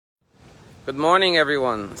Good morning,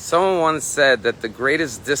 everyone. Someone once said that the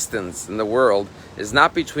greatest distance in the world is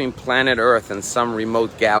not between planet Earth and some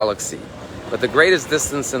remote galaxy, but the greatest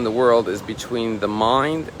distance in the world is between the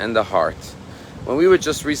mind and the heart. When we were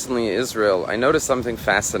just recently in Israel, I noticed something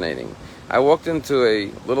fascinating. I walked into a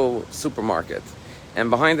little supermarket, and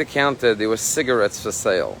behind the counter there were cigarettes for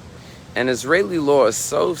sale. And Israeli law is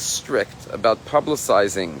so strict about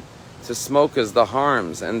publicizing to smokers the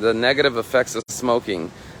harms and the negative effects of smoking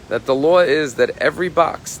that the law is that every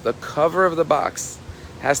box, the cover of the box,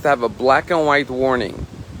 has to have a black and white warning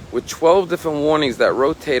with 12 different warnings that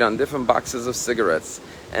rotate on different boxes of cigarettes.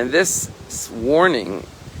 And this warning,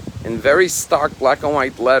 in very stark black and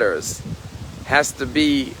white letters, has to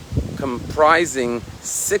be comprising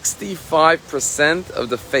 65% of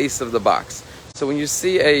the face of the box. So when you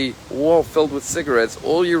see a wall filled with cigarettes,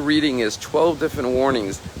 all you're reading is 12 different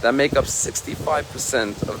warnings that make up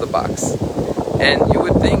 65% of the box. And you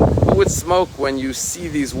would think, who would smoke when you see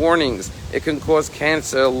these warnings? It can cause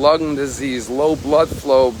cancer, lung disease, low blood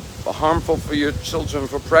flow, harmful for your children,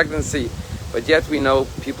 for pregnancy. But yet we know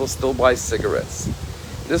people still buy cigarettes.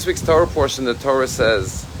 This week's Torah portion, the Torah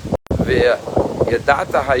says,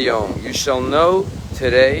 Yadata hayom, you shall know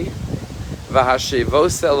today,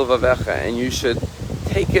 v'hashevos el vavecha, and you should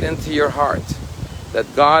take it into your heart that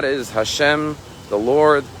God is Hashem, the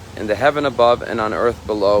Lord, in the heaven above and on earth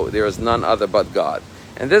below. There is none other but God.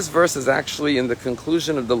 And this verse is actually in the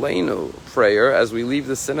conclusion of the Leinu prayer as we leave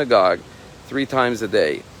the synagogue 3 times a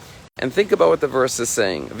day. And think about what the verse is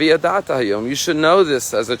saying. V'yadata hayom, you should know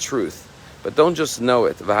this as a truth, but don't just know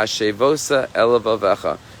it. V'hashevosa el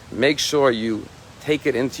vavecha, make sure you take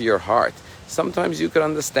it into your heart. Sometimes you can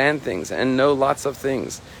understand things and know lots of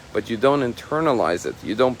things, but you don't internalize it,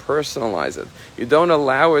 you don't personalize it, you don't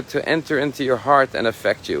allow it to enter into your heart and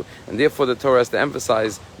affect you. And therefore the Torah has to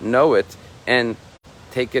emphasize, know it and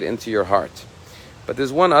take it into your heart. But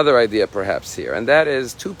there's one other idea perhaps here, and that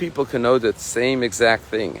is 2 people can know the same exact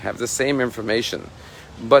thing, have the same information,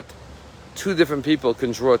 but 2 different people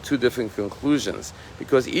can draw 2 different conclusions,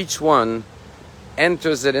 because each one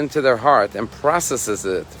enters it into their heart and processes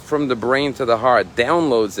it from the brain to the heart,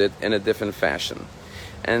 downloads it in a different fashion.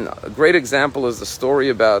 And a great example is the story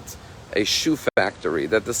about a shoe factory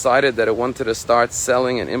that decided that it wanted to start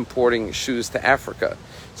selling and importing shoes to Africa.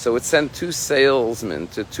 So it sent 2 salesmen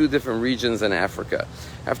to 2 different regions in Africa.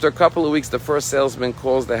 After a couple of weeks, the first salesman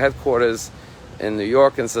calls the headquarters in New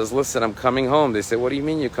York and says, listen, I'm coming home. They say, what do you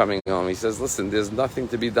mean you're coming home? He says, listen, there's nothing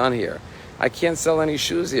to be done here. I can't sell any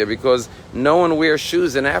shoes here because no one wears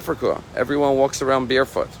shoes in Africa. Everyone walks around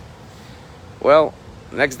barefoot. Well,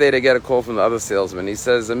 next day they get a call from the other salesman. He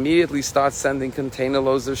says, immediately start sending container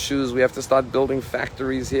loads of shoes. We have to start building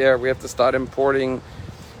factories here. We have to start importing.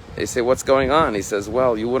 They say, what's going on? He says,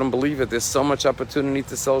 well, you wouldn't believe it. There's so much opportunity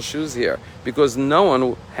to sell shoes here because no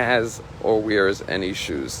one has or wears any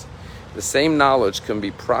shoes. The same knowledge can be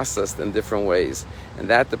processed in different ways, and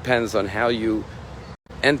that depends on how you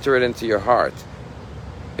enter it into your heart.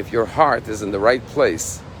 If your heart is in the right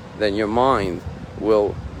place, then your mind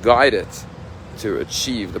will guide it to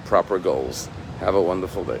achieve the proper goals. Have a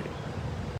wonderful day.